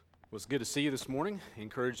Well, it's good to see you this morning. I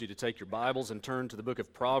encourage you to take your Bibles and turn to the book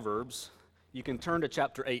of Proverbs. You can turn to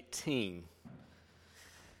chapter 18.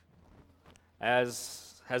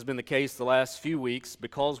 As has been the case the last few weeks,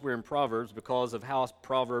 because we're in Proverbs, because of how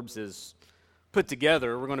Proverbs is put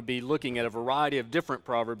together, we're going to be looking at a variety of different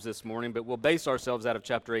Proverbs this morning, but we'll base ourselves out of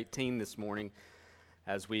chapter 18 this morning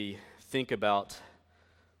as we think about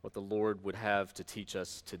what the Lord would have to teach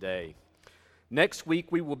us today. Next week,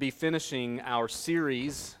 we will be finishing our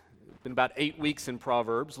series. It's been about 8 weeks in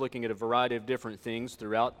Proverbs, looking at a variety of different things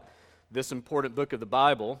throughout this important book of the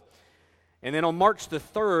Bible. And then on March the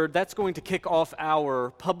 3rd, that's going to kick off our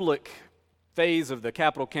public phase of the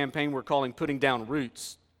capital campaign we're calling Putting Down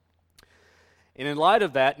Roots. And in light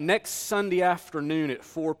of that, next Sunday afternoon at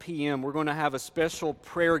 4 p.m., we're going to have a special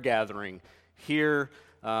prayer gathering here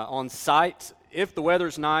on site. If the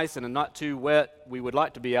weather's nice and not too wet, we would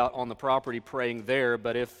like to be out on the property praying there,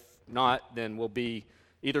 but if not, then we'll be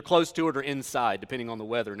either close to it or inside, depending on the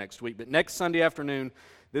weather next week. But next Sunday afternoon,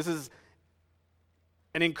 this is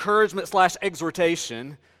an encouragement /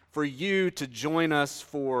 exhortation for you to join us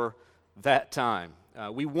for that time.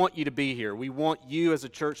 We want you to be here. We want you as a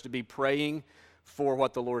church to be praying for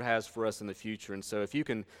what the Lord has for us in the future. And so if you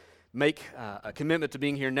can make a commitment to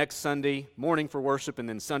being here next Sunday morning for worship and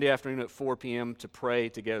then Sunday afternoon at 4 p.m. to pray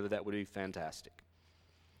together, that would be fantastic.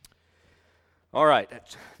 All right,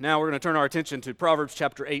 now we're going to turn our attention to Proverbs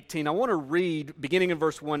chapter 18. I want to read beginning in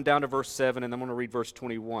verse 1 down to verse 7, and then I'm going to read verse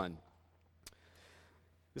 21.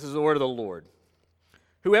 This is the word of the Lord.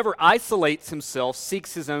 Whoever isolates himself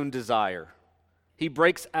seeks his own desire. He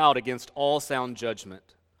breaks out against all sound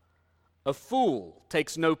judgment. A fool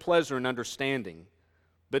takes no pleasure in understanding,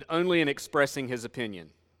 but only in expressing his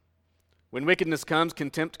opinion. When wickedness comes,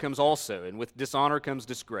 contempt comes also, and with dishonor comes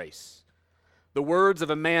disgrace. The words of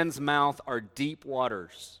a man's mouth are deep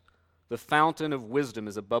waters. The fountain of wisdom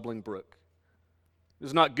is a bubbling brook. It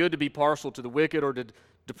is not good to be partial to the wicked or to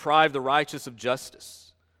deprive the righteous of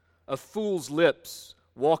justice. A fool's lips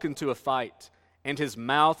walk into a fight, and his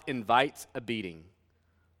mouth invites a beating.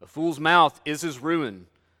 A fool's mouth is his ruin,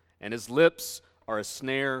 and his lips are a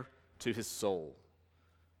snare to his soul.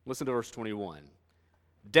 Listen to verse 21.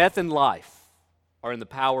 Death and life are in the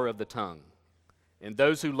power of the tongue, and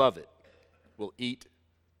those who love it will eat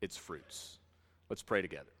its fruits. Let's pray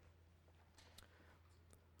together.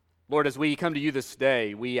 Lord, as we come to you this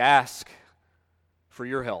day, we ask for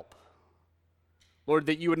your help. Lord,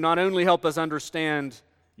 that you would not only help us understand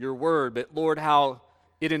your word, but Lord, how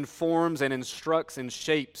it informs and instructs and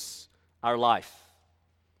shapes our life.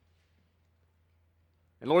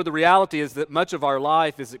 And Lord, the reality is that much of our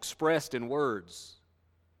life is expressed in words.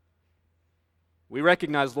 We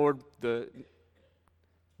recognize, Lord, the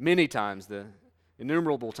many times, the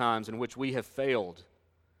innumerable times in which we have failed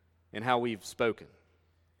in how we've spoken.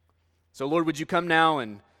 So, Lord, would you come now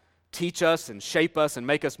and teach us and shape us and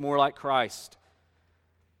make us more like Christ?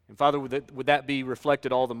 And Father, would that be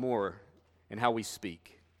reflected all the more in how we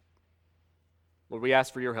speak? Lord, we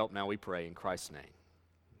ask for your help now, we pray, in Christ's name.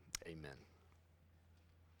 Amen.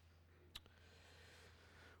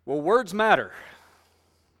 Well, words matter.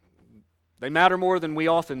 They matter more than we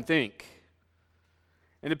often think.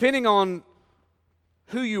 And depending on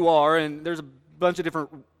who you are, and there's a lot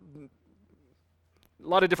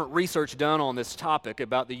of different research done on this topic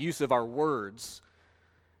about the use of our words.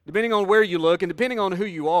 Depending on where you look and depending on who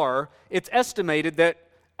you are, it's estimated that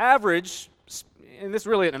average, and this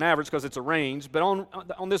really isn't an average because it's a range, but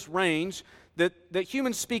on this range, that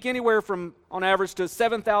humans speak anywhere from, on average, to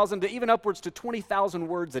 7,000 to even upwards to 20,000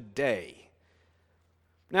 words a day.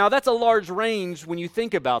 Now, that's a large range when you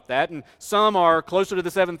think about that, and some are closer to the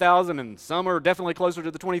 7,000, and some are definitely closer to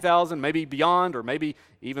the 20,000, maybe beyond, or maybe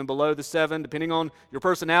even below the 7, depending on your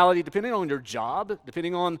personality, depending on your job,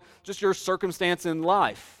 depending on just your circumstance in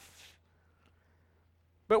life.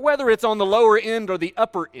 But whether it's on the lower end or the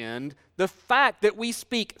upper end, the fact that we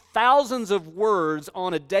speak thousands of words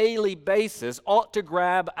on a daily basis ought to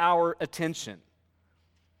grab our attention.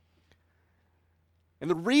 And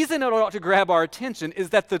the reason it ought to grab our attention is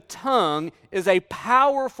that the tongue is a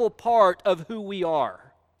powerful part of who we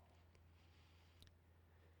are.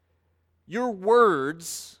 Your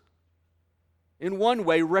words, in one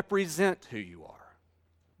way, represent who you are.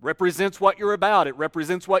 Represents what you're about. It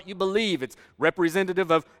represents what you believe. It's representative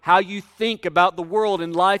of how you think about the world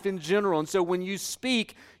and life in general. And so when you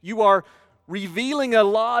speak, you are revealing a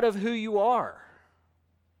lot of who you are.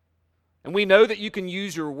 And we know that you can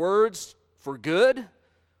use your words for good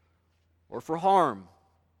or for harm.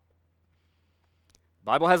 The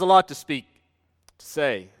Bible has a lot to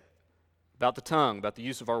say about the tongue, about the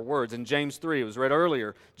use of our words. In James 3, it was read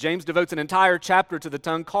earlier, James devotes an entire chapter to the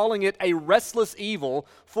tongue, calling it a restless evil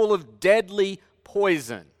full of deadly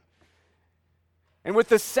poison. And with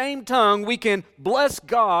the same tongue, we can bless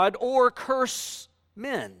God or curse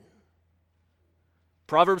men.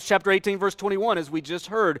 Proverbs chapter 18, verse 21, as we just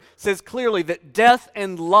heard, says clearly that death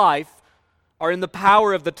and life are in the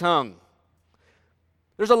power of the tongue.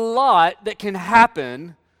 There's a lot that can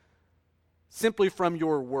happen simply from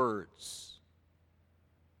your words.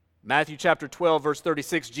 Matthew chapter 12, verse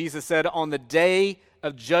 36, Jesus said, "On the day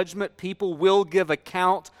of judgment, people will give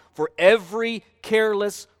account for every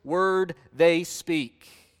careless word they speak.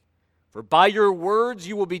 For by your words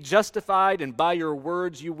you will be justified, and by your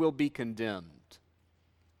words you will be condemned."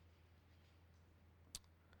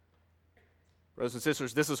 Brothers and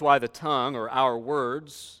sisters, this is why the tongue, or our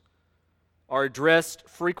words, are addressed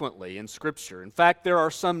frequently in Scripture. In fact, there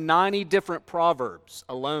are some 90 different proverbs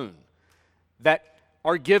alone that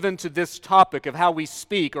are given to this topic of how we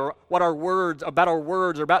speak, or what our words, or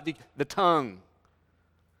about the tongue.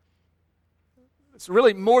 It's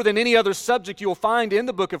really more than any other subject you'll find in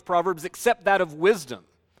the book of Proverbs except that of wisdom.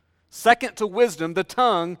 Second to wisdom, the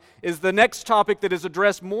tongue is the next topic that is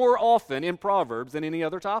addressed more often in Proverbs than any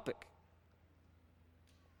other topic.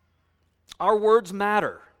 Our words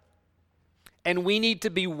matter, and we need to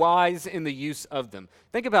be wise in the use of them.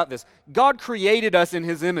 Think about this. God created us in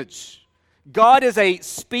His image. God is a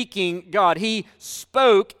speaking God. He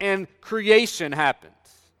spoke and creation happened.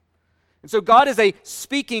 And so God is a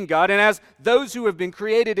speaking God, and as those who have been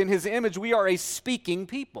created in His image, we are a speaking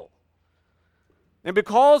people. And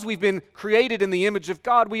because we've been created in the image of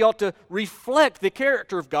God, we ought to reflect the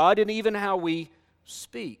character of God in even how we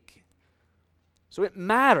speak. So it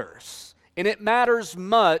matters, and it matters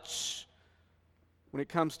much when it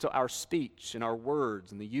comes to our speech and our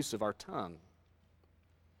words and the use of our tongue.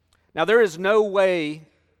 Now, there is no way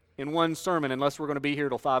in one sermon, unless we're going to be here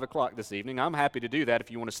till 5 o'clock this evening. I'm happy to do that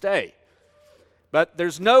if you want to stay. But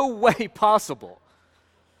there's no way possible.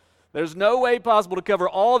 There's no way possible to cover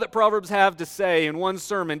all that Proverbs have to say in one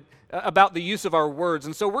sermon about the use of our words.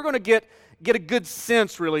 And so we're going to get a good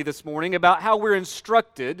sense, really, this morning about how we're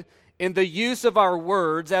instructed in the use of our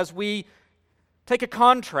words as we take a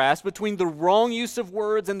contrast between the wrong use of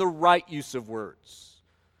words and the right use of words.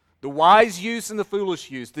 The wise use and the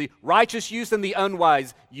foolish use, the righteous use and the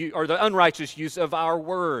unrighteous use of our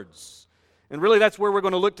words. And really that's where we're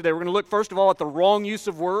going to look today. We're going to look first of all at the wrong use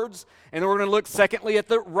of words, and then we're going to look secondly at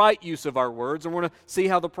the right use of our words, and we're going to see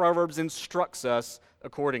how the Proverbs instructs us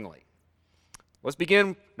accordingly. Let's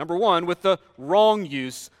begin, number one, with the wrong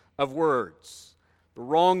use of words. The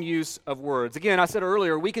wrong use of words. Again, I said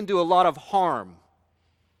earlier, we can do a lot of harm.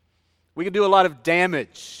 We can do a lot of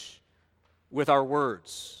damage with our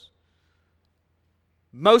words.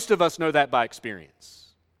 Most of us know that by experience.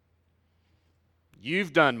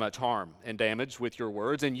 You've done much harm and damage with your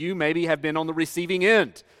words, and you maybe have been on the receiving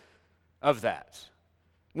end of that.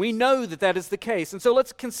 We know that that is the case. And so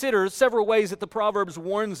let's consider several ways that the Proverbs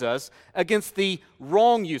warns us against the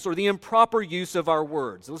wrong use or the improper use of our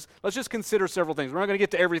words. Let's just consider several things. We're not going to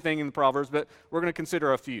get to everything in the Proverbs, but we're going to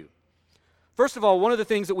consider a few. First of all, one of the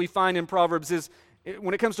things that we find in Proverbs is,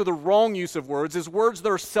 when it comes to the wrong use of words, is words that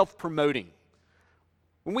are self-promoting.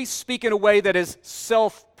 When we speak in a way that is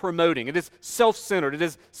self-promoting, it is self-centered, it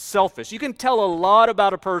is selfish. You can tell a lot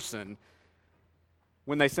about a person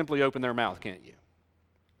when they simply open their mouth, can't you?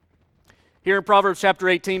 Here in Proverbs chapter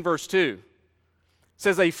 18, verse 2, it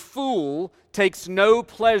says, "A fool takes no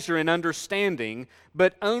pleasure in understanding,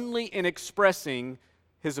 but only in expressing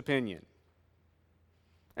his opinion."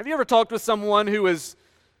 Have you ever talked with someone who is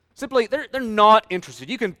simply, they're not interested?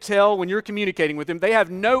 You can tell when you're communicating with them, they have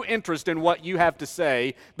no interest in what you have to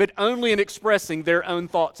say, but only in expressing their own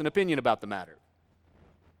thoughts and opinion about the matter.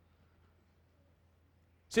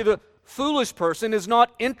 See, the foolish person is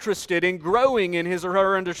not interested in growing in his or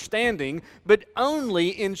her understanding, but only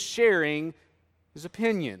in sharing his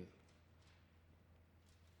opinion.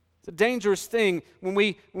 It's a dangerous thing when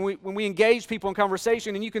we engage people in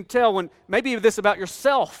conversation, and you can tell when, maybe this about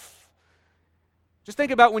yourself. Just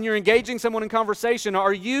think about when you're engaging someone in conversation,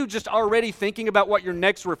 are you just already thinking about what your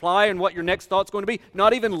next reply and what your next thought's going to be,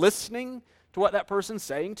 not even listening to what that person's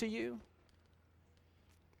saying to you?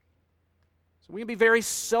 So we can be very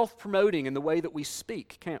self-promoting in the way that we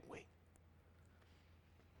speak, can't we?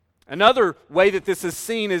 Another way that this is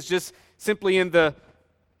seen is just simply in the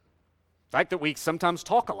fact that we sometimes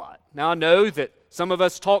talk a lot. Now, I know that some of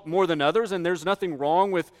us talk more than others, and there's nothing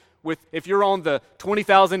wrong with if you're on the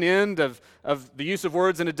 20,000 end of the use of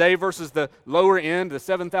words in a day versus the lower end, the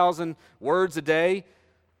 7,000 words a day.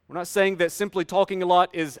 We're not saying that simply talking a lot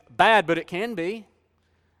is bad, but it can be.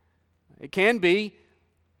 It can be.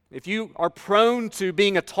 If you are prone to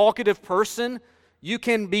being a talkative person, you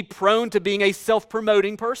can be prone to being a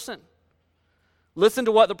self-promoting person. Listen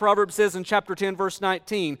to what the proverb says in chapter 10, verse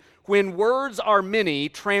 19. When words are many,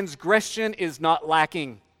 transgression is not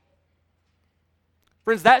lacking.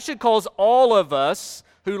 Friends, that should cause all of us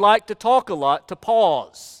who like to talk a lot to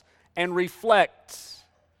pause and reflect.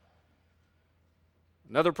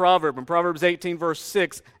 Another proverb in Proverbs 18, verse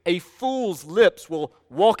 6, a fool's lips will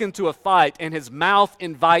walk into a fight, and his mouth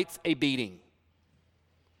invites a beating.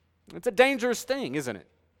 It's a dangerous thing, isn't it?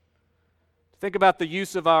 Think about the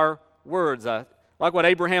use of our words. Like what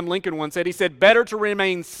Abraham Lincoln once said, he said, better to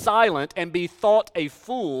remain silent and be thought a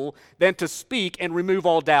fool than to speak and remove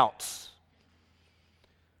all doubts.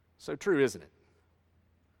 So true, isn't it?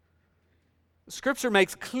 Scripture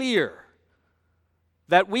makes clear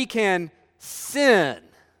that we can sin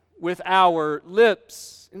with our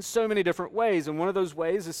lips in so many different ways, and one of those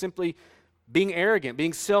ways is simply being arrogant,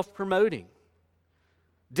 being self-promoting,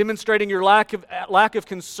 demonstrating your lack of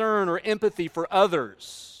concern or empathy for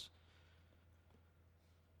others.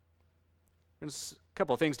 There's a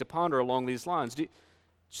couple of things to ponder along these lines.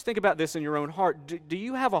 Just think about this in your own heart. Do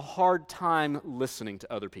you have a hard time listening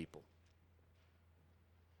to other people?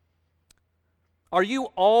 Are you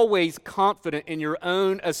always confident in your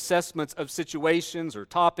own assessments of situations or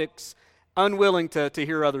topics, unwilling to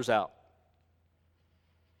hear others out?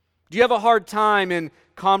 Do you have a hard time in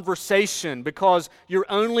conversation because you're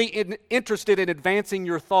only interested in advancing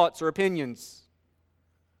your thoughts or opinions?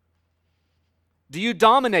 Do you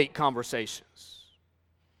dominate conversations?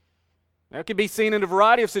 That can be seen in a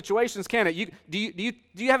variety of situations, can it? Do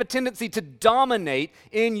you have a tendency to dominate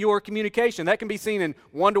in your communication? That can be seen in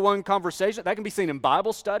one-to-one conversation. That can be seen in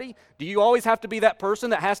Bible study. Do you always have to be that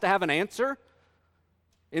person that has to have an answer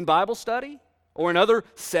in Bible study? Or in other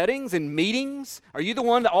settings, in meetings? Are you the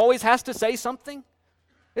one that always has to say something?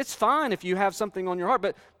 It's fine if you have something on your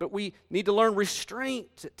heart, but we need to learn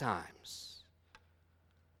restraint at times.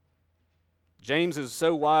 James is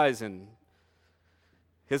so wise in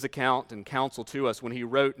his account and counsel to us when he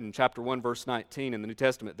wrote in chapter 1, verse 19 in the New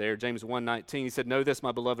Testament there, James 1:19, he said, know this,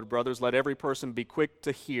 my beloved brothers, let every person be quick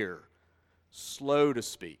to hear, slow to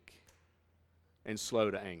speak, and slow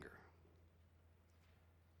to anger.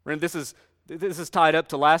 Friend, this is tied up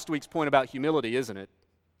to last week's point about humility, isn't it?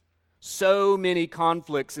 So many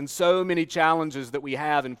conflicts and so many challenges that we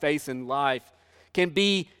have and face in life can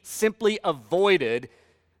be simply avoided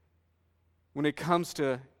when it comes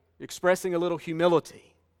to expressing a little humility,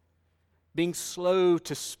 being slow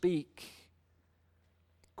to speak,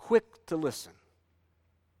 quick to listen.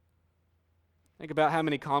 Think about how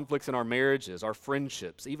many conflicts in our marriages, our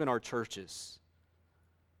friendships, even our churches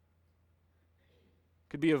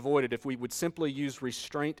could be avoided if we would simply use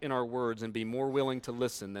restraint in our words and be more willing to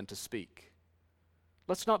listen than to speak.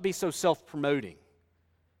 Let's not be so self-promoting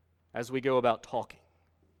as we go about talking.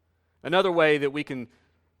 Another way that we can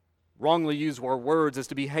wrongly use our words is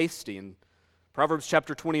to be hasty. In Proverbs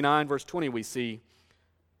chapter 29, verse 20, we see,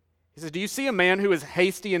 he says, do you see a man who is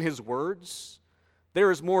hasty in his words? There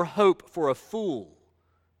is more hope for a fool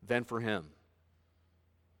than for him.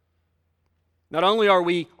 Not only are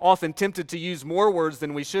we often tempted to use more words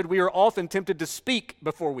than we should, we are often tempted to speak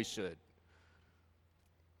before we should.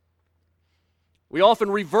 We often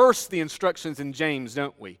reverse the instructions in James,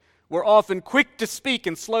 don't we? We're often quick to speak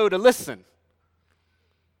and slow to listen.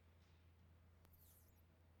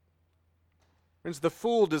 Friends, the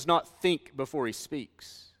fool does not think before he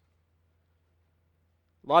speaks.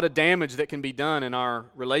 A lot of damage that can be done in our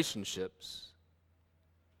relationships.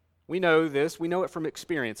 We know this, we know it from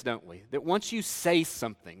experience, don't we? That once you say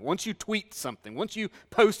something, once you tweet something, once you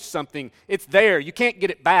post something, it's there. You can't get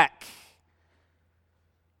it back.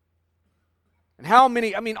 And how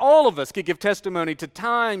many, all of us could give testimony to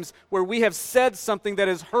times where we have said something that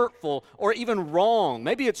is hurtful or even wrong.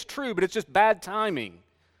 Maybe it's true, but it's just bad timing.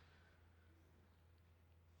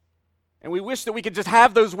 And we wish that we could just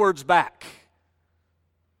have those words back.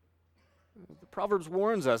 The Proverbs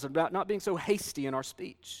warns us about not being so hasty in our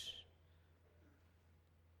speech.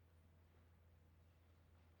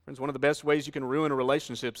 Friends, one of the best ways you can ruin a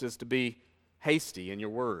relationship is to be hasty in your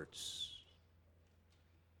words.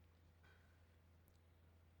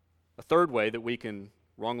 A third way that we can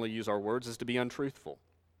wrongly use our words is to be untruthful.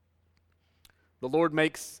 The Lord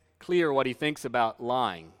makes clear what he thinks about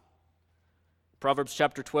lying. Proverbs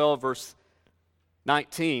chapter 12, verse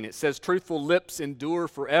 19, it says, truthful lips endure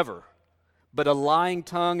forever, but a lying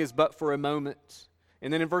tongue is but for a moment.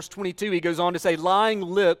 And then in verse 22, he goes on to say, lying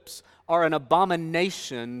lips are an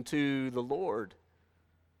abomination to the Lord.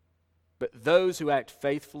 but those who act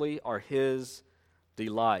faithfully are his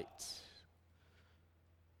delight.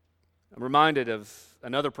 I'm reminded of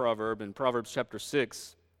another proverb in Proverbs chapter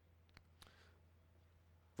 6,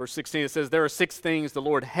 verse 16. It says, there are 6 things the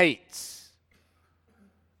Lord hates,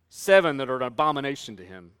 7 that are an abomination to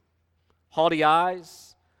him: haughty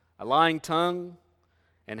eyes, a lying tongue,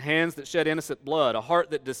 and hands that shed innocent blood, a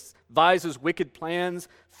heart that devises wicked plans,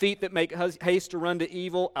 feet that make haste to run to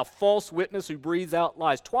evil, a false witness who breathes out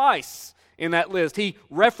lies. Twice in that list, he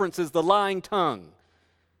references the lying tongue.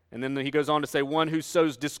 And then he goes on to say, one who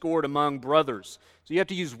sows discord among brothers. So you have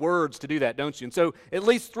to use words to do that, don't you? And so at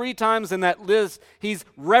least 3 times in that list, he's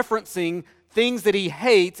referencing things that he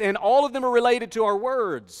hates, and all of them are related to our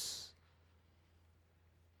words.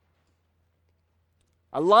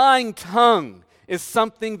 A lying tongue is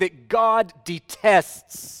something that God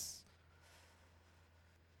detests.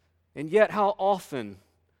 And yet how often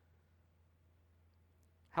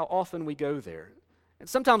we go there. And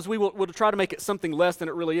sometimes we'll try to make it something less than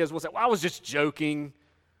it really is. We'll say, well, I was just joking.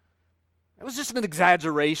 It was just an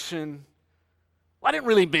exaggeration. Well, I didn't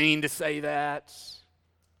really mean to say that.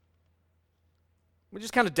 We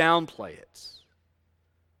just kind of downplay it.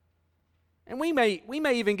 And we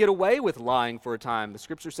may even get away with lying for a time. The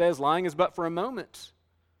Scripture says lying is but for a moment.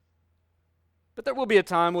 But there will be a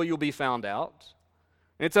time where you'll be found out.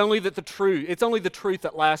 And it's only the truth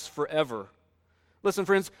that lasts forever. Listen,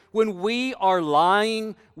 friends, when we are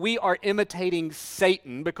lying, we are imitating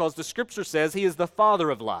Satan, because the Scripture says he is the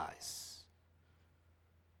father of lies.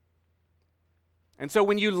 And so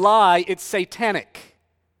when you lie, it's satanic.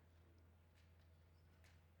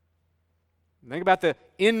 Think about the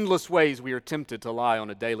endless ways we are tempted to lie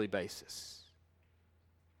on a daily basis.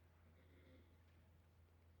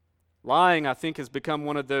 Lying, I think, has become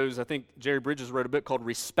one of those, I think Jerry Bridges wrote a book called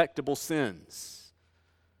Respectable Sins.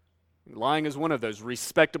 Lying is one of those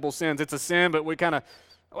respectable sins. It's a sin, but we kind of,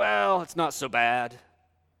 well, it's not so bad.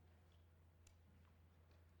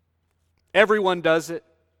 Everyone does it.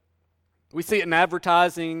 We see it in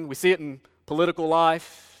advertising. We see it in political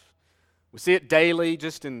life. We see it daily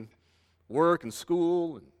just in work and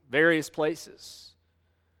school and various places.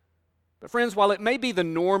 But friends, while it may be the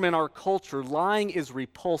norm in our culture, lying is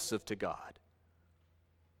repulsive to God.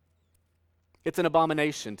 It's an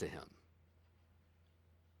abomination to him.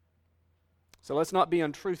 So let's not be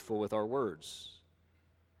untruthful with our words.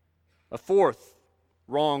 A 4th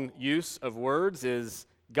wrong use of words is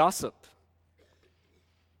gossip.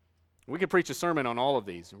 We could preach a sermon on all of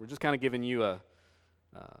these. We're just kind of giving you a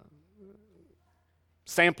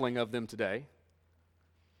sampling of them today.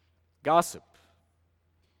 Gossip.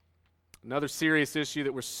 Another serious issue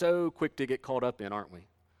that we're so quick to get caught up in, aren't we?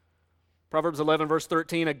 Proverbs 11, verse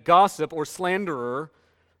 13, a gossip or slanderer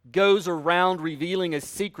goes around revealing a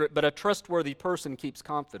secret, but a trustworthy person keeps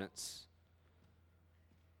confidence.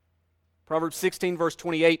 Proverbs 16, verse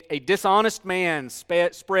 28, a dishonest man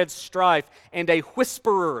spreads strife, and a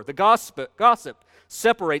whisperer, the gossip,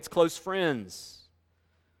 separates close friends.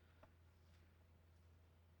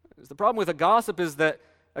 The problem with a gossip is that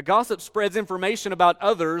a gossip spreads information about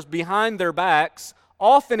others behind their backs,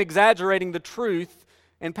 often exaggerating the truth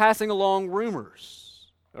and passing along rumors.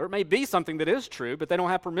 Or it may be something that is true, but they don't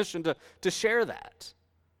have permission to share that.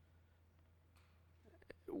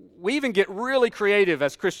 We even get really creative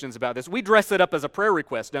as Christians about this. We dress it up as a prayer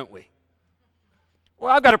request, don't we?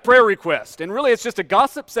 Well, I've got a prayer request, and really it's just a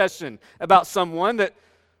gossip session about someone that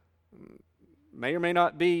may or may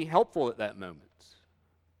not be helpful at that moment.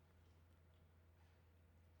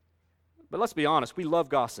 But let's be honest, we love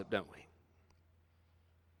gossip, don't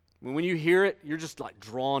we? When you hear it, you're just like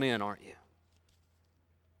drawn in, aren't you?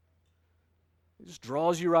 It just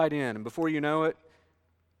draws you right in, and before you know it,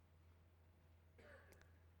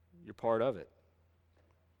 you're part of it.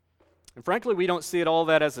 And frankly, we don't see it all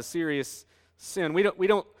that as a serious sin. We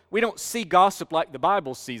don't see gossip like the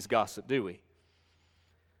Bible sees gossip, do we?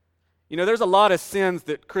 You know, there's a lot of sins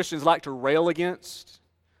that Christians like to rail against.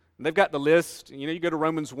 And they've got the list. You know, you go to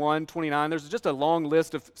Romans 1:29. There's just a long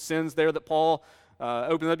list of sins there that Paul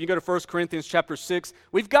opens up. You go to 1 Corinthians chapter 6.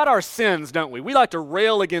 We've got our sins, don't we? We like to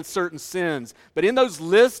rail against certain sins. But in those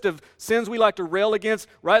lists of sins we like to rail against,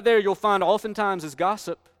 right there you'll find oftentimes is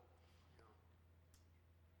gossip.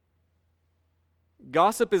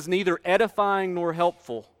 Gossip is neither edifying nor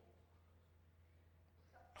helpful.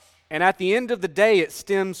 And at the end of the day, it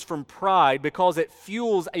stems from pride because it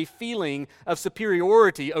fuels a feeling of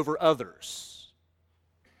superiority over others.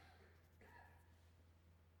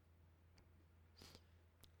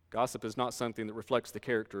 Gossip is not something that reflects the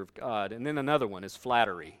character of God. And then another one is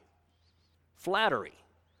flattery. Flattery.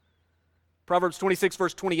 Proverbs 26,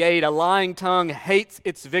 verse 28, a lying tongue hates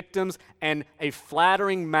its victims, and a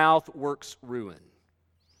flattering mouth works ruin.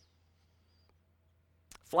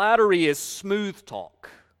 Flattery is smooth talk,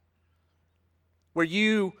 where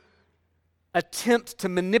you attempt to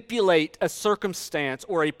manipulate a circumstance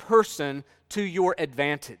or a person to your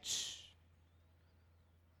advantage.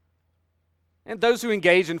 And those who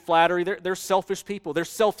engage in flattery, they're selfish people. They're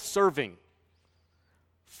self-serving.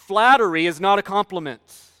 Flattery is not a compliment.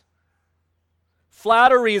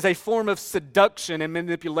 Flattery is a form of seduction and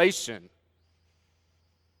manipulation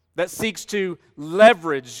that seeks to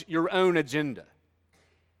leverage your own agenda.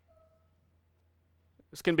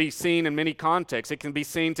 This can be seen in many contexts. It can be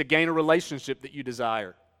seen to gain a relationship that you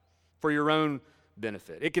desire for your own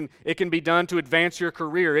benefit. It can be done to advance your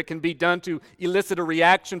career. It can be done to elicit a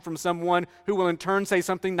reaction from someone who will in turn say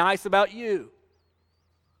something nice about you.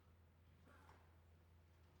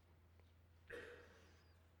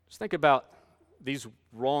 Just think about these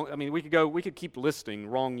we could keep listing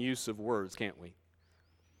wrong use of words, can't we?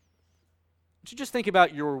 But you just think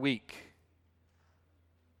about your week.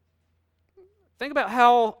 Think about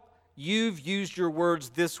how you've used your words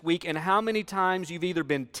this week and how many times you've either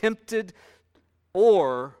been tempted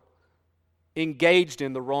or engaged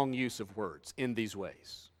in the wrong use of words in these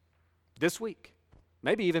ways. This week,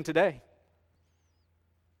 maybe even today.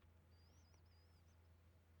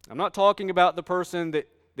 I'm not talking about the person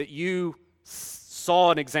that you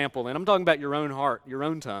saw an example in. I'm talking about your own heart, your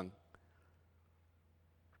own tongue.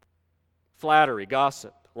 Flattery,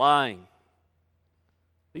 gossip, lying.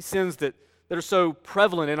 These sins that are so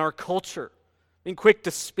prevalent in our culture. Being quick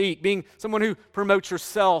to speak, being someone who promotes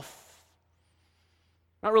yourself.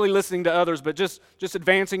 Not really listening to others, but just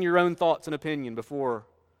advancing your own thoughts and opinion before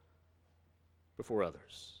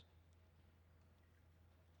others.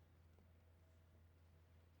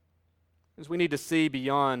 As we need to see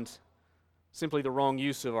beyond simply the wrong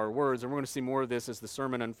use of our words, and we're going to see more of this as the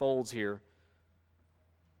sermon unfolds here.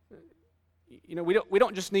 You know, we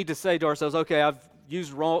don't just need to say to ourselves, okay, I've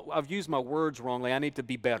used my words wrongly. I need to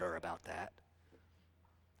be better about that.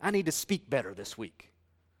 I need to speak better this week.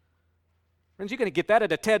 Friends, you're going to get that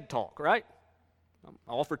at a TED Talk, right? I'm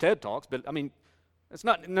all for TED Talks, but I mean, it's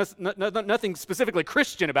nothing specifically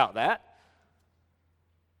Christian about that.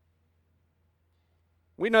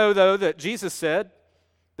 We know, though, that Jesus said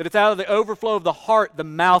that it's out of the overflow of the heart the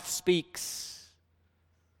mouth speaks.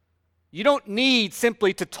 You don't need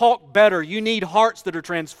simply to talk better. You need hearts that are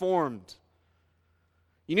transformed.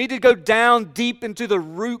 You need to go down deep into the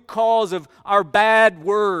root cause of our bad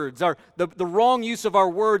words. The wrong use of our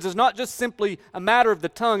words is not just simply a matter of the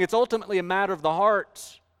tongue, it's ultimately a matter of the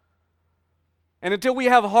heart. And until we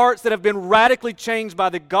have hearts that have been radically changed by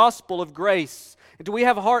the gospel of grace, until we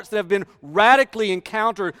have hearts that have been radically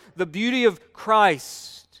encountered the beauty of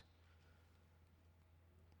Christ,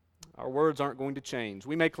 our words aren't going to change.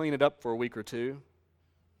 We may clean it up for a week or two,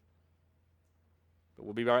 but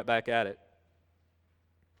we'll be right back at it.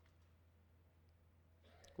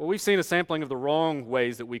 Well, we've seen a sampling of the wrong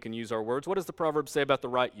ways that we can use our words. What does the Proverbs say about the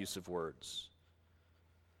right use of words?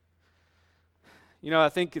 You know, I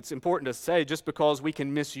think it's important to say just because we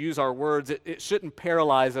can misuse our words, it shouldn't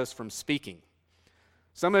paralyze us from speaking.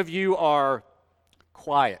 Some of you are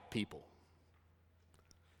quiet people.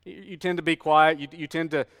 You tend to be quiet. You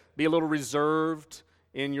tend to be a little reserved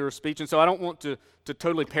in your speech. And so I don't want to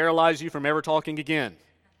totally paralyze you from ever talking again.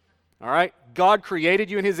 All right? God created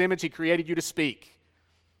you in His image. He created you to speak.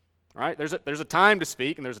 All right? There's a time to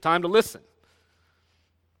speak and there's a time to listen.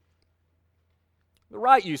 The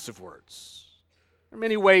right use of words. There are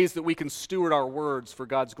many ways that we can steward our words for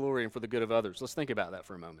God's glory and for the good of others. Let's think about that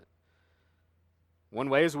for a moment. One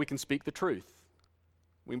way is we can speak the truth.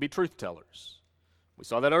 We can be truth tellers. We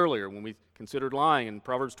saw that earlier when we considered lying in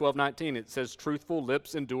Proverbs 12:19. It says, truthful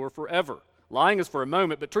lips endure forever. Lying is for a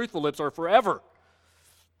moment, but truthful lips are forever.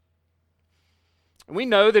 And we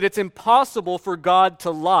know that it's impossible for God to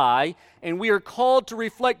lie, and we are called to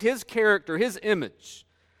reflect His character, His image.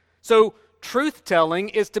 So truth-telling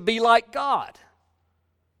is to be like God.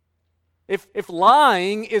 If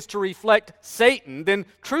lying is to reflect Satan, then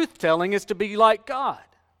truth-telling is to be like God.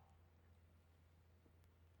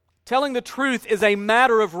 Telling the truth is a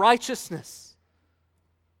matter of righteousness.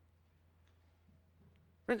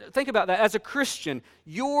 Think about that. As a Christian,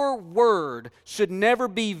 your word should never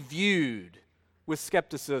be viewed with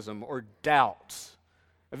skepticism or doubt.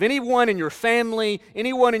 Of anyone in your family,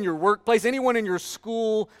 anyone in your workplace, anyone in your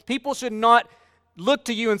school, people should not look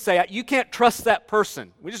to you and say, you can't trust that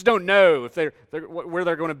person. We just don't know if where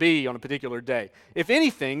they're going to be on a particular day. If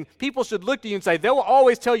anything, people should look to you and say, they'll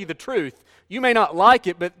always tell you the truth. You may not like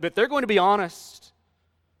it, but they're going to be honest.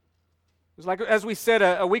 It's like, as we said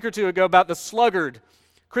a week or two ago about the sluggard,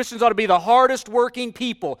 Christians ought to be the hardest working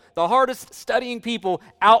people, the hardest studying people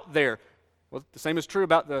out there. Well, the same is true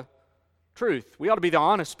about the truth. We ought to be the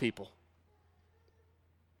honest people.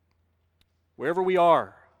 Wherever we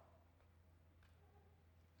are,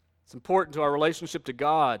 it's important to our relationship to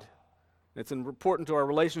God. It's important to our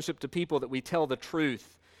relationship to people that we tell the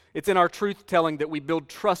truth. It's in our truth-telling that we build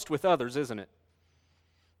trust with others, isn't it?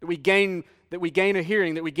 That we gain a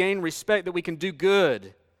hearing, that we gain respect, that we can do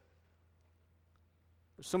good.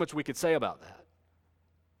 There's so much we could say about that.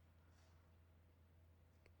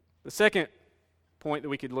 The second point that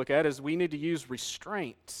we could look at is we need to use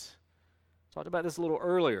restraint. I talked about this a little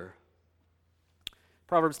earlier.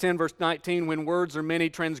 Proverbs 10, verse 19, when words are many,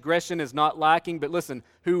 transgression is not lacking. But listen,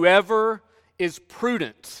 whoever is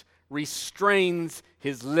prudent restrains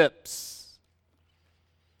his lips.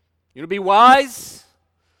 You want to be wise?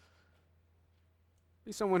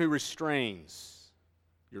 Be someone who restrains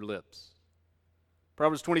your lips.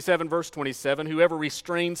 Proverbs 27, verse 27, whoever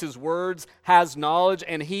restrains his words has knowledge,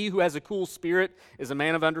 and he who has a cool spirit is a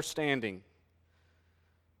man of understanding.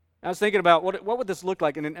 I was thinking about what would this look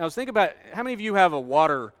like, and I was thinking about how many of you have a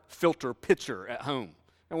water filter pitcher at home?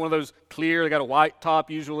 And one of those clear, they got a white top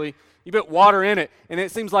usually. You put water in it, and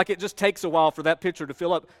it seems like it just takes a while for that pitcher to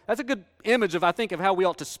fill up. That's a good image of, I think, of how we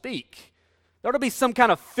ought to speak. There ought to be some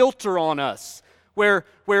kind of filter on us where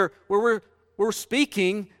we're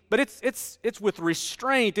speaking, but it's with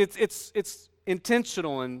restraint. It's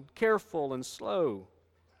intentional and careful and slow.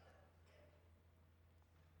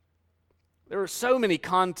 There are so many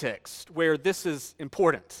contexts where this is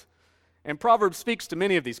important. And Proverbs speaks to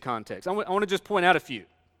many of these contexts. I want to just point out a few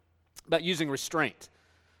about using restraint.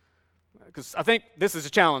 Because I think this is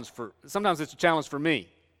sometimes it's a challenge for me.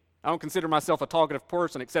 I don't consider myself a talkative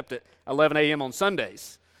person except at 11 a.m. on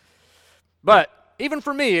Sundays. But even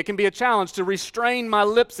for me, it can be a challenge to restrain my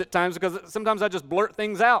lips at times because sometimes I just blurt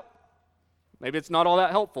things out. Maybe it's not all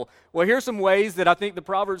that helpful. Well, here's some ways that I think the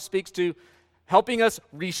Proverbs speaks to helping us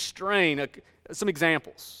restrain. Some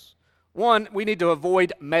examples. One, we need to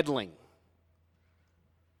avoid meddling.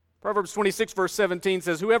 Proverbs 26, verse 17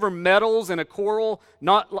 says, whoever meddles in a quarrel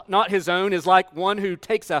not his own is like one who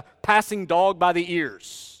takes a passing dog by the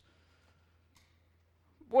ears.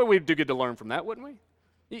 Boy, we'd do good to learn from that, wouldn't we?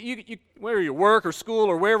 Whether you work or school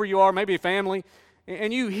or wherever you are, maybe a family,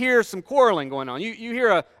 and you hear some quarreling going on. You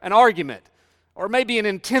hear an argument or maybe an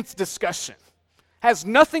intense discussion. Has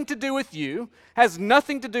nothing to do with you, has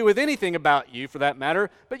nothing to do with anything about you for that matter,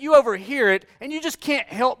 but you overhear it and you just can't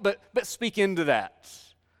help but speak into that.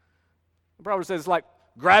 The Proverbs says it's like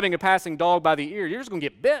grabbing a passing dog by the ear. You're just going to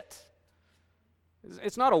get bit.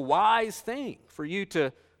 It's not a wise thing for you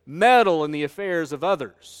to meddle in the affairs of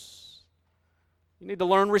others. You need to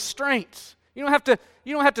learn restraint. You don't have to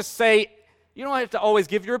always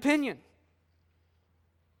give your opinion.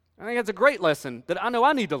 I think that's a great lesson that I know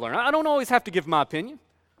I need to learn. I don't always have to give my opinion,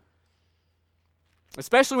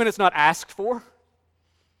 especially when it's not asked for.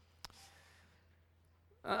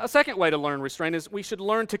 A second way to learn restraint is we should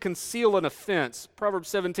learn to conceal an offense. Proverbs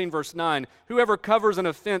 17, verse 9, whoever covers an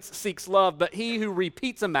offense seeks love, but he who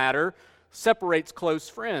repeats a matter separates close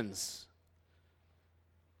friends.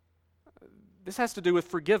 This has to do with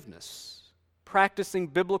forgiveness, practicing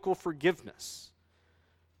biblical forgiveness.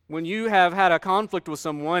 When you have had a conflict with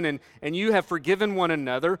someone and you have forgiven one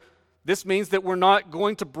another, this means that we're not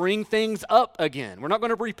going to bring things up again. We're not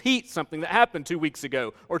going to repeat something that happened 2 weeks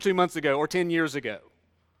ago or 2 months ago or 10 years ago.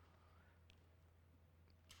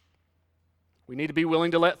 We need to be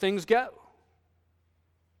willing to let things go.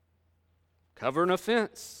 Cover an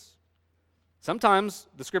offense. Sometimes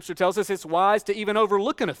the Scripture tells us it's wise to even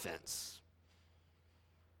overlook an offense.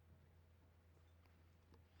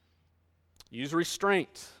 Use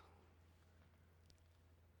restraint.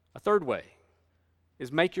 A third way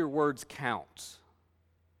is make your words count.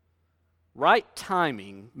 Right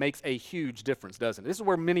timing makes a huge difference, doesn't it? This is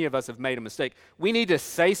where many of us have made a mistake. We need to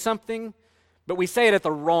say something, but we say it at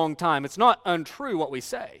the wrong time. It's not untrue what we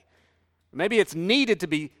say. Maybe it's needed to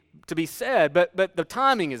be said, but the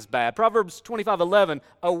timing is bad. Proverbs 25:11,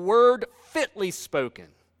 a word fitly spoken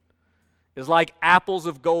is like apples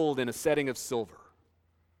of gold in a setting of silver.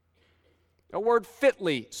 A word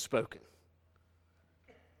fitly spoken.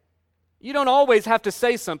 You don't always have to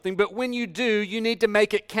say something, but when you do, you need to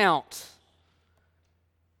make it count.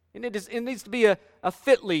 It needs to be a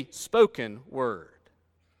fitly spoken word.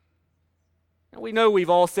 Now, we know we've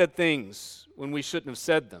all said things when we shouldn't have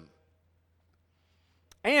said them.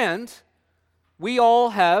 And we all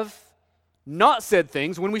have not said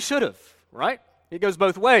things when we should have, right? It goes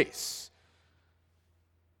both ways.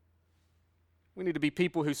 We need to be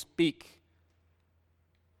people who speak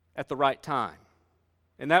at the right time.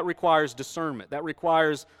 And that requires discernment. That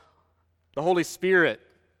requires the Holy Spirit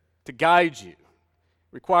to guide you. It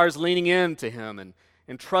requires leaning into Him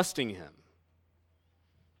and trusting Him.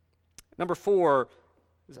 Number 4,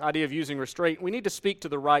 this idea of using restraint. We need to speak to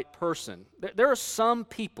the right person. There are some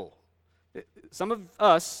people, some of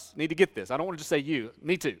us need to get this. I don't want to just say you,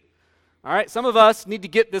 me too. All right, some of us need to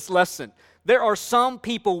get this lesson. There are some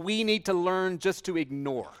people we need to learn just to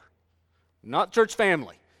ignore. Not church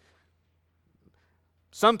family.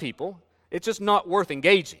 Some people, it's just not worth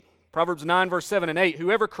engaging. Proverbs 9, verse 7 and 8,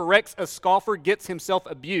 whoever corrects a scoffer gets himself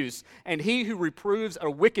abuse, and he who reproves a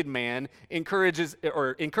wicked man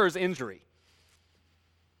incurs injury.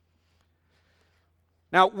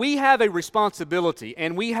 Now, we have a responsibility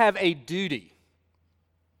and we have a duty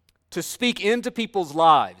to speak into people's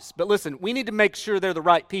lives. But listen, we need to make sure they're the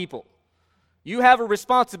right people. You have a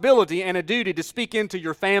responsibility and a duty to speak into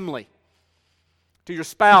your family, to your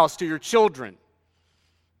spouse, to your children,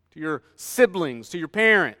 to your siblings, to your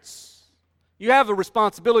parents. You have a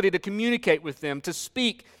responsibility to communicate with them, to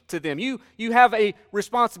speak to them. You have a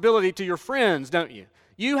responsibility to your friends, don't you?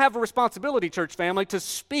 You have a responsibility, church family, to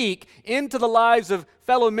speak into the lives of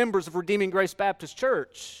fellow members of Redeeming Grace Baptist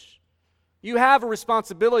Church. You have a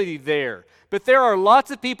responsibility there. But there are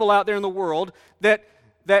lots of people out there in the world that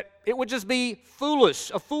it would just be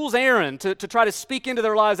foolish, a fool's errand to try to speak into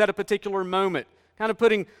their lives at a particular moment. Kind of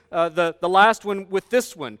putting the last one with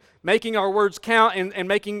this one, making our words count and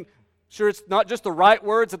making sure it's not just the right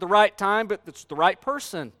words at the right time, but it's the right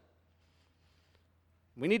person.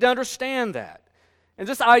 We need to understand that. And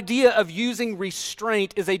this idea of using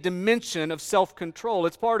restraint is a dimension of self-control.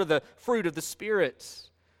 It's part of the fruit of the Spirit.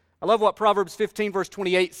 I love what Proverbs 15, verse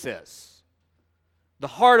 28 says. The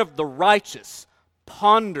heart of the righteous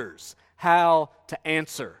ponders how to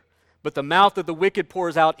answer, but the mouth of the wicked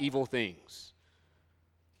pours out evil things.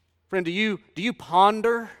 Friend, do you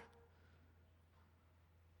ponder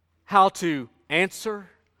how to answer,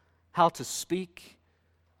 how to speak?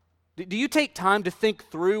 Do you take time to think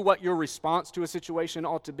through what your response to a situation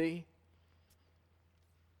ought to be?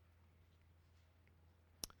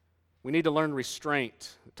 We need to learn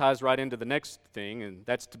restraint. It ties right into the next thing, and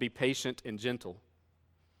that's to be patient and gentle.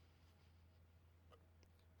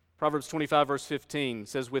 Proverbs 25, verse 15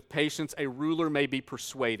 says, with patience a ruler may be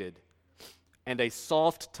persuaded, and a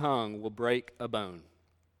soft tongue will break a bone.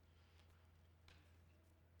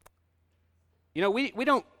 You know, we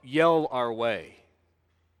don't yell our way.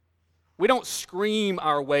 We don't scream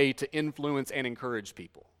our way to influence and encourage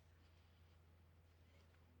people.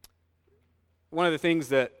 One of the things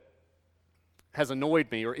that has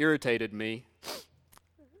annoyed me or irritated me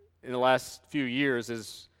in the last few years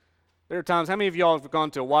is there are times, how many of y'all have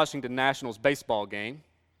gone to a Washington Nationals baseball game?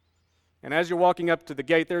 And as you're walking up to the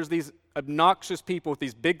gate, there's these obnoxious people with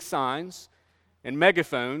these big signs and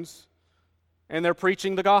megaphones, and they're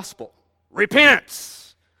preaching the gospel. Repent!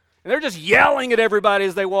 And they're just yelling at everybody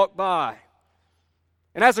as they walk by.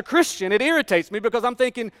 And as a Christian, it irritates me because I'm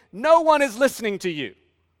thinking, no one is listening to you.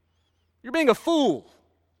 You're being a fool.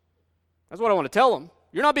 That's what I want to tell them.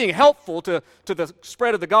 You're not being helpful to the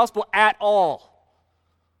spread of the gospel at all.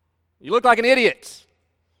 You look like an idiot.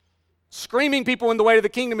 Screaming people in the way to the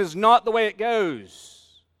kingdom is not the way it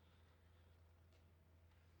goes.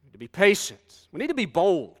 We need to be patient. We need to be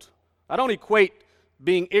bold. I don't equate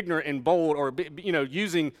being ignorant and bold or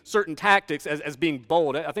using certain tactics as being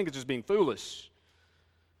bold. I think it's just being foolish.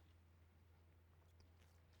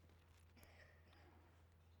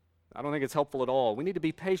 I don't think it's helpful at all. We need to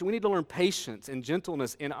be patient. We need to learn patience and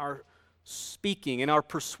gentleness in our speaking, in our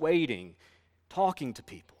persuading, talking to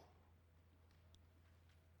people.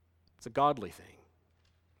 It's a godly thing.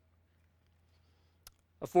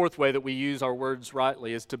 A fourth way that we use our words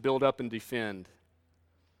rightly is to build up and defend.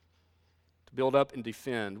 To build up and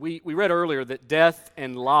defend. We read earlier that death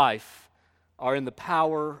and life are in the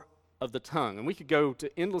power of the tongue. And we could go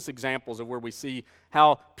to endless examples of where we see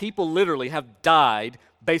how people literally have died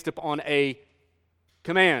based upon a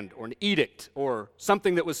command or an edict or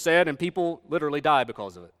something that was said, and people literally die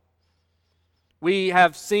because of it. We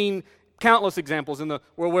have seen countless examples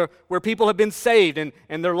where people have been saved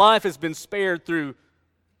and their life has been spared through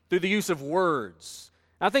the use of words.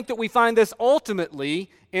 I think that we find this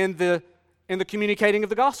ultimately in the communicating of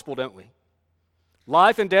the gospel, don't we?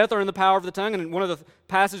 Life and death are in the power of the tongue, and one of the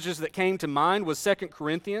passages that came to mind was 2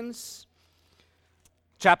 Corinthians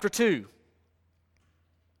chapter 2,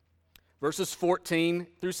 verses 14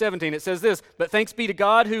 through 17. It says this, but thanks be to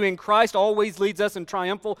God who in Christ always leads us in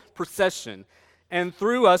triumphal procession, and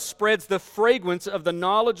through us spreads the fragrance of the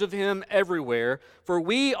knowledge of Him everywhere. For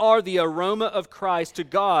we are the aroma of Christ to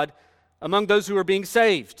God among those who are being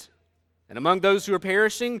saved, and among those who are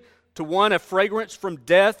perishing, to one a fragrance from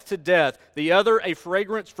death to death, the other a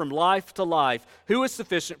fragrance from life to life. Who is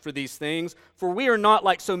sufficient for these things? For we are not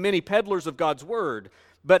like so many peddlers of God's word,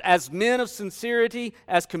 but as men of sincerity,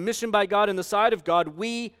 as commissioned by God in the sight of God,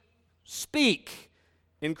 we speak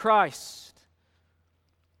in Christ.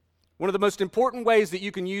 One of the most important ways that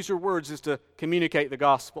you can use your words is to communicate the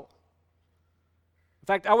gospel. In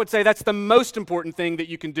fact, I would say that's the most important thing that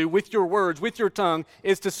you can do with your words, with your tongue,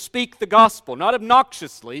 is to speak the gospel, not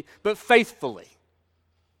obnoxiously, but faithfully.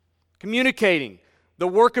 Communicating the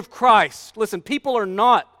work of Christ. Listen, people are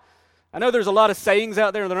not, I know there's a lot of sayings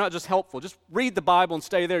out there and they're not just helpful. Just read the Bible and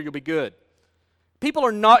stay there, you'll be good. People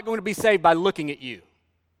are not going to be saved by looking at you.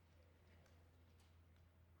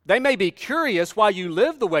 They may be curious why you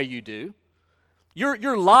live the way you do.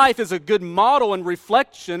 Your life is a good model and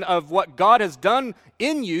reflection of what God has done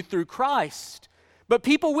in you through Christ. But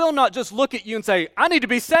people will not just look at you and say, I need to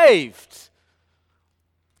be saved.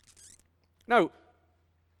 No,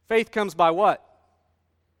 faith comes by what?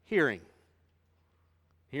 Hearing.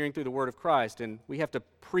 Hearing through the word of Christ. And we have to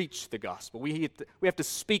preach the gospel. We have to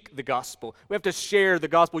speak the gospel. We have to share the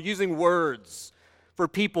gospel using words for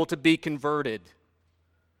people to be converted,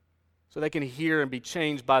 so they can hear and be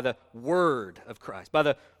changed by the word of Christ, by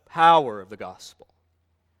the power of the gospel.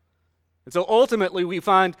 And so ultimately we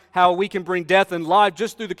find how we can bring death and life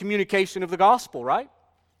just through the communication of the gospel, right?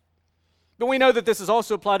 But we know that this is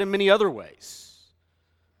also applied in many other ways.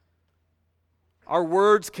 Our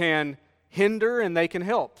words can hinder and they can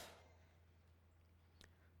help.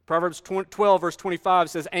 Proverbs 12 verse 25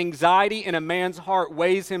 says, anxiety in a man's heart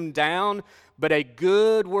weighs him down, but a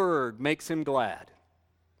good word makes him glad.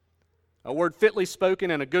 A word fitly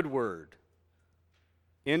spoken and a good word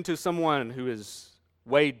into someone who is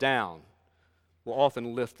weighed down will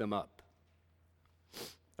often lift them up.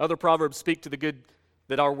 Other proverbs speak to the good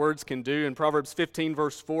that our words can do. In Proverbs 15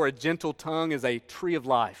 verse 4, a gentle tongue is a tree of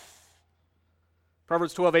life.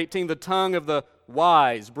 Proverbs 12:18, the tongue of the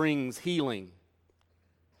wise brings healing.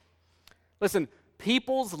 Listen,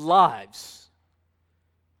 people's lives,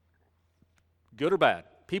 good or bad,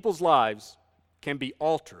 people's lives can be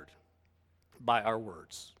altered by our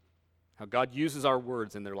words. How God uses our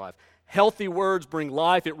words in their life. Healthy words bring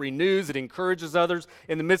life. It renews. It encourages others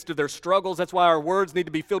in the midst of their struggles. That's why our words need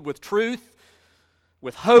to be filled with truth,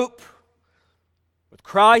 with hope, with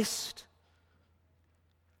Christ.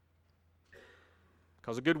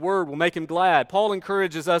 Because a good word will make him glad. Paul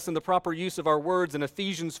encourages us in the proper use of our words in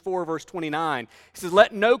Ephesians 4 verse 29. He says,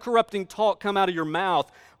 let no corrupting talk come out of your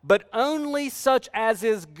mouth, but only such as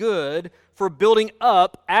is good for building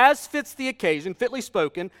up, as fits the occasion, fitly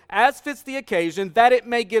spoken, as fits the occasion, that it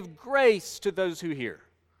may give grace to those who hear.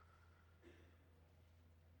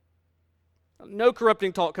 No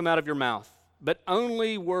corrupting talk come out of your mouth, but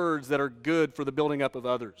only words that are good for the building up of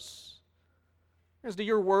others. Do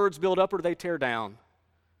your words build up or do they tear down?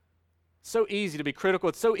 It's so easy to be critical.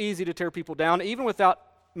 It's so easy to tear people down, even without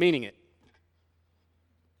meaning it.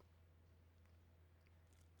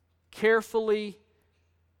 Carefully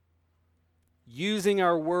using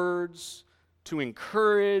our words to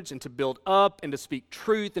encourage and to build up and to speak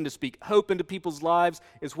truth and to speak hope into people's lives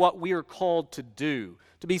is what we are called to do,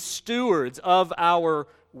 to be stewards of our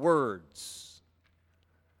words.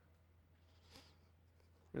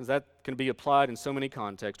 Because that can be applied in so many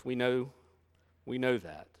contexts. We know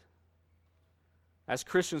that. As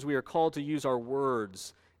Christians, we are called to use our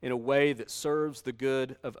words in a way that serves the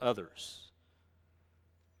good of others.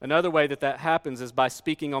 Another way that happens is by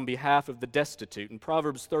speaking on behalf of the destitute. In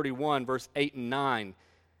Proverbs 31, verse 8 and 9,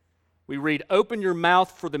 we read, open your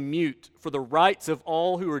mouth for the mute, for the rights of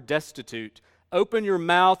all who are destitute. Open your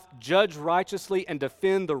mouth, judge righteously, and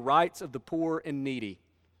defend the rights of the poor and needy.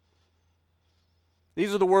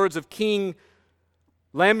 These are the words of King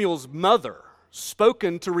Lemuel's mother,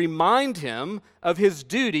 spoken to remind him of his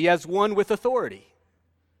duty as one with authority.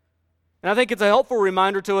 And I think it's a helpful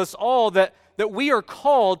reminder to us all that we are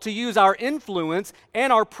called to use our influence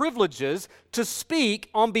and our privileges to speak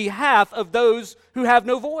on behalf of those who have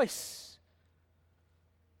no voice.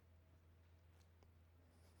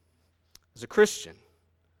 As a Christian,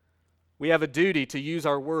 we have a duty to use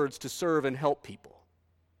our words to serve and help people.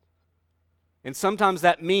 And sometimes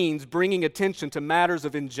that means bringing attention to matters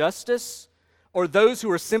of injustice or those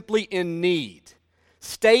who are simply in need.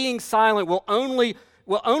 Staying silent will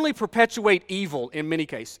only perpetuate evil in many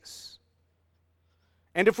cases.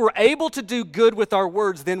 And if we're able to do good with our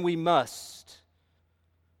words, then we must.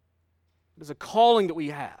 It is a calling that we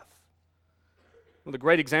have. One of the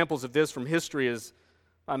great examples of this from history is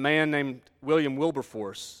a man named William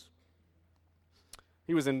Wilberforce.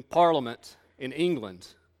 He was in Parliament in England,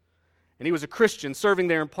 and he was a Christian serving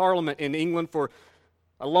there in Parliament in England for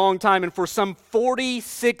a long time, and for some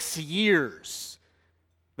 46 years,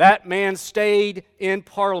 that man stayed in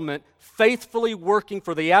Parliament faithfully working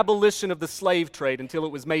for the abolition of the slave trade until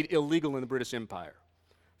it was made illegal in the British Empire.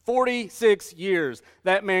 46 years,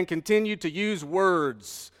 that man continued to use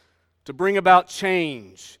words to bring about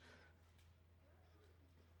change,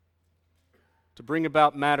 to bring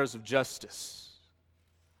about matters of justice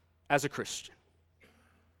as a Christian.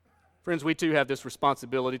 Friends, we too have this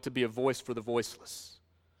responsibility to be a voice for the voiceless.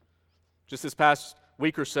 Just this past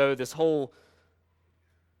week or so, this whole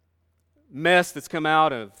mess that's come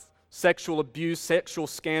out of sexual abuse, sexual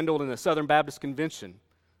scandal in the Southern Baptist Convention.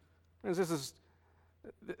 Friends,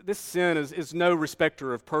 this sin is no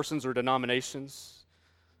respecter of persons or denominations.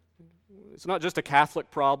 It's not just a Catholic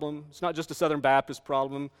problem. It's not just a Southern Baptist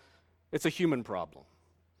problem. It's a human problem.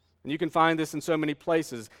 And you can find this in so many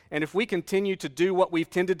places. And if we continue to do what we've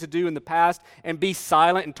tended to do in the past and be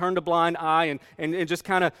silent and turn a blind eye and just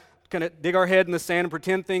kind of dig our head in the sand and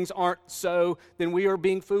pretend things aren't so, then we are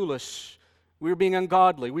being foolish. We're being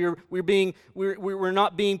ungodly. We're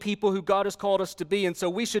not being people who God has called us to be. And so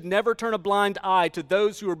we should never turn a blind eye to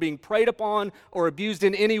those who are being preyed upon or abused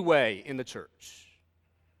in any way in the church.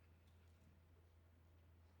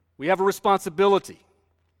 We have a responsibility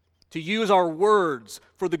to use our words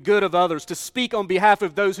for the good of others, to speak on behalf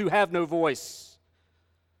of those who have no voice.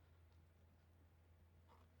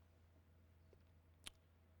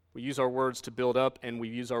 We use our words to build up, and we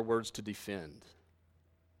use our words to defend.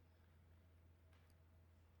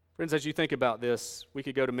 Friends, as you think about this, we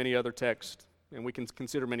could go to many other texts, and we can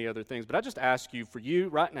consider many other things, but I just ask you, for you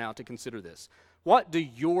right now, to consider this. What do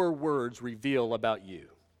your words reveal about you?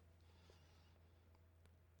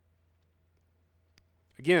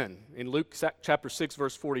 Again, in Luke chapter 6,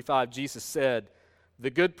 verse 45, Jesus said,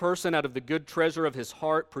 "The good person out of the good treasure of his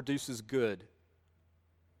heart produces good.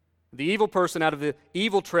 The evil person out of the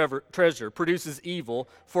evil treasure produces evil,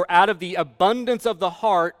 for out of the abundance of the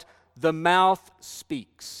heart the mouth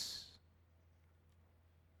speaks."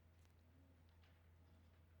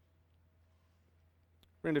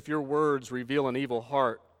 Friend, if your words reveal an evil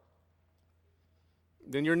heart,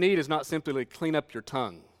 then your need is not simply to clean up your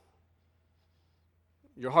tongue.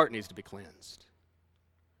 Your heart needs to be cleansed.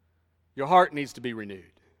 Your heart needs to be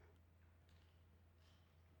renewed.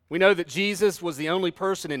 We know that Jesus was the only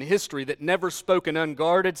person in history that never spoke an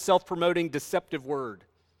unguarded, self-promoting, deceptive word.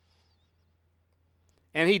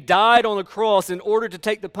 And he died on the cross in order to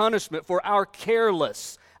take the punishment for our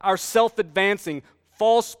careless, our self-advancing,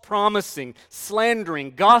 false promising,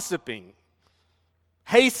 slandering, gossiping,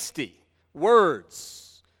 hasty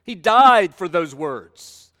words. He died for those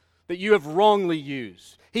words that you have wrongly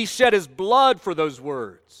used. He shed his blood for those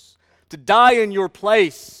words, to die in your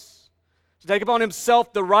place, to take upon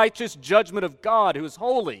himself the righteous judgment of God, who is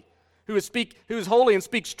holy, who is holy and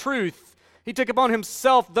speaks truth. He took upon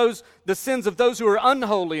himself the sins of those who are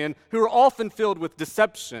unholy and who are often filled with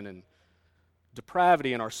deception and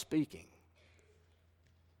depravity in our speaking.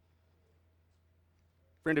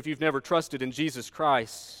 Friend, if you've never trusted in Jesus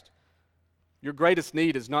Christ, your greatest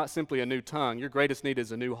need is not simply a new tongue. Your greatest need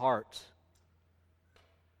is a new heart.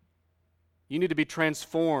 You need to be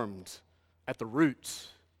transformed at the root.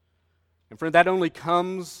 And friend, that only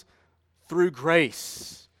comes through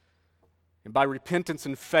grace and by repentance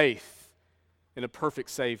and faith in a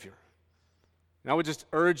perfect Savior. And I would just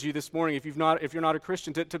urge you this morning, if you're not a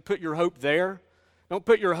Christian, to put your hope there. Don't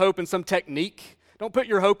put your hope in some technique. Don't put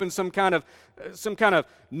your hope in some kind of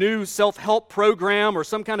new self-help program or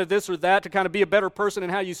some kind of this or that to kind of be a better person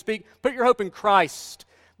in how you speak. Put your hope in Christ.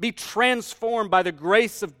 Be transformed by the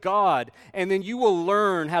grace of God, and then you will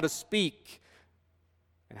learn how to speak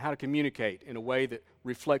and how to communicate in a way that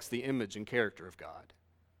reflects the image and character of God.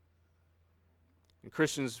 And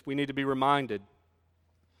Christians, we need to be reminded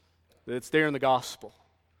that it's there in the gospel.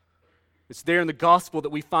 It's there in the gospel that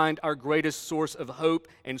we find our greatest source of hope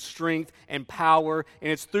and strength and power. And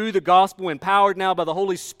it's through the gospel, empowered now by the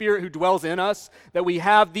Holy Spirit who dwells in us, that we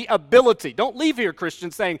have the ability. Don't leave here,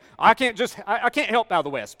 Christian, saying, I can't help how the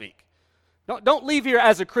way I speak. Don't leave here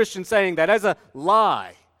as a Christian saying that as a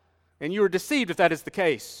lie. And you are deceived if that is the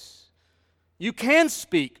case. You can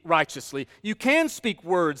speak righteously. You can speak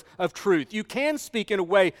words of truth. You can speak in a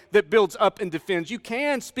way that builds up and defends. You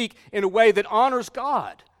can speak in a way that honors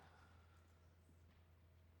God.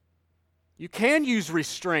 You can use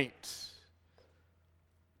restraint,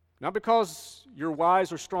 not because you're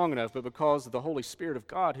wise or strong enough, but because of the Holy Spirit of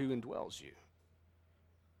God who indwells you.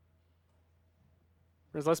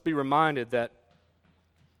 Friends, let's be reminded that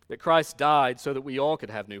Christ died so that we all could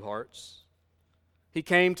have new hearts. He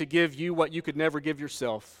came to give you what you could never give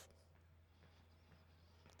yourself.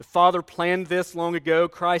 The Father planned this long ago.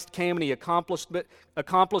 Christ came and He accomplished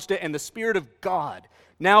it, and the Spirit of God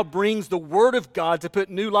now brings the Word of God to put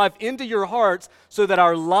new life into your hearts so that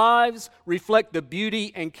our lives reflect the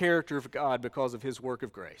beauty and character of God because of His work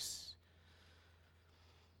of grace.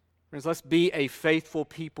 Friends, let's be a faithful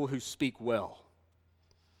people who speak well.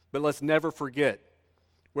 But let's never forget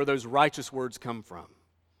where those righteous words come from.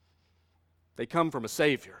 They come from a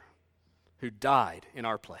Savior who died in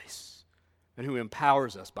our place and who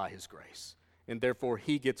empowers us by His grace. And therefore,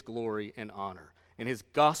 He gets glory and honor. And His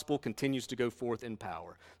gospel continues to go forth in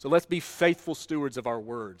power. So let's be faithful stewards of our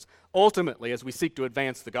words, ultimately as we seek to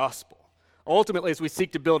advance the gospel, ultimately as we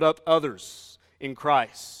seek to build up others in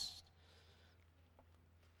Christ.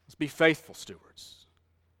 Let's be faithful stewards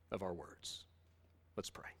of our words. Let's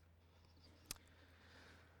pray.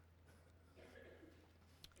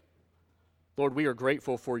 Lord, we are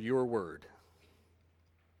grateful for your word.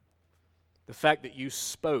 The fact that you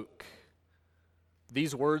spoke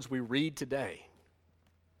these words we read today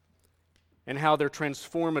and how they're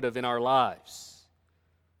transformative in our lives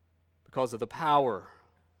because of the power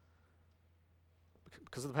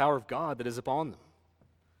of God that is upon them.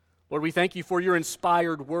 Lord, we thank you for your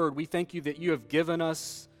inspired word. We thank you that you have given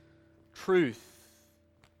us truth.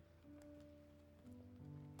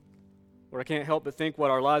 Lord, I can't help but think what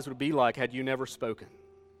our lives would be like had you never spoken.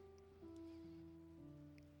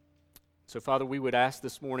 So, Father, we would ask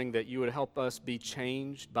this morning that you would help us be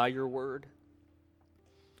changed by your word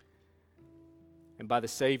and by the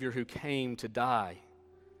Savior who came to die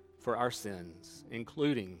for our sins,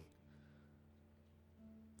 including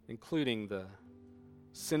the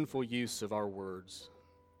sinful use of our words.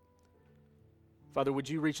 Father, would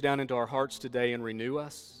you reach down into our hearts today and renew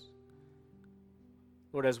us?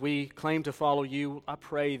 Lord, as we claim to follow you, I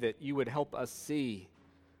pray that you would help us see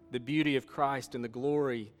the beauty of Christ and the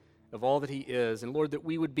glory of all that he is. And Lord, that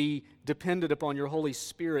we would be dependent upon your Holy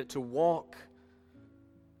Spirit to walk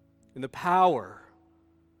in the power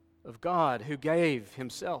of God who gave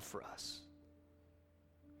himself for us.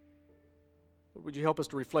 Lord, would you help us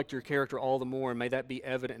to reflect your character all the more, and may that be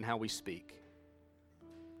evident in how we speak.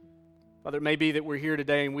 Father, it may be that we're here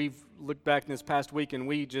today and we've looked back in this past week and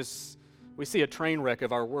we see a train wreck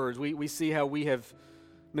of our words. We see how we have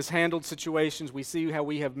mishandled situations. We see how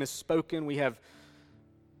we have misspoken. We have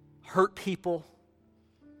hurt people.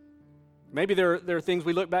 Maybe there are things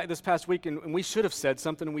we look back this past week and we should have said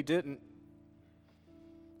something and we didn't.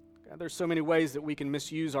 God, there's so many ways that we can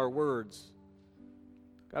misuse our words.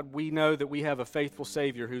 God, we know that we have a faithful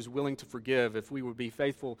Savior who's willing to forgive if we would be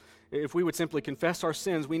faithful. If we would simply confess our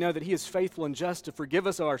sins, we know that he is faithful and just to forgive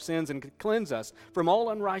us of our sins and cleanse us from all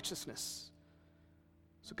unrighteousness.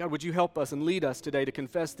 So God, would you help us and lead us today to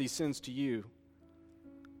confess these sins to you,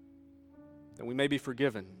 that we may be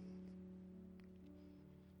forgiven.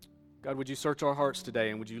 God, would you search our hearts today,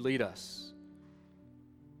 and would you lead us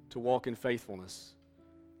to walk in faithfulness,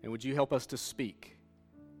 and would you help us to speak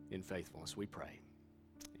in faithfulness, we pray.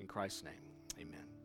 In Christ's name.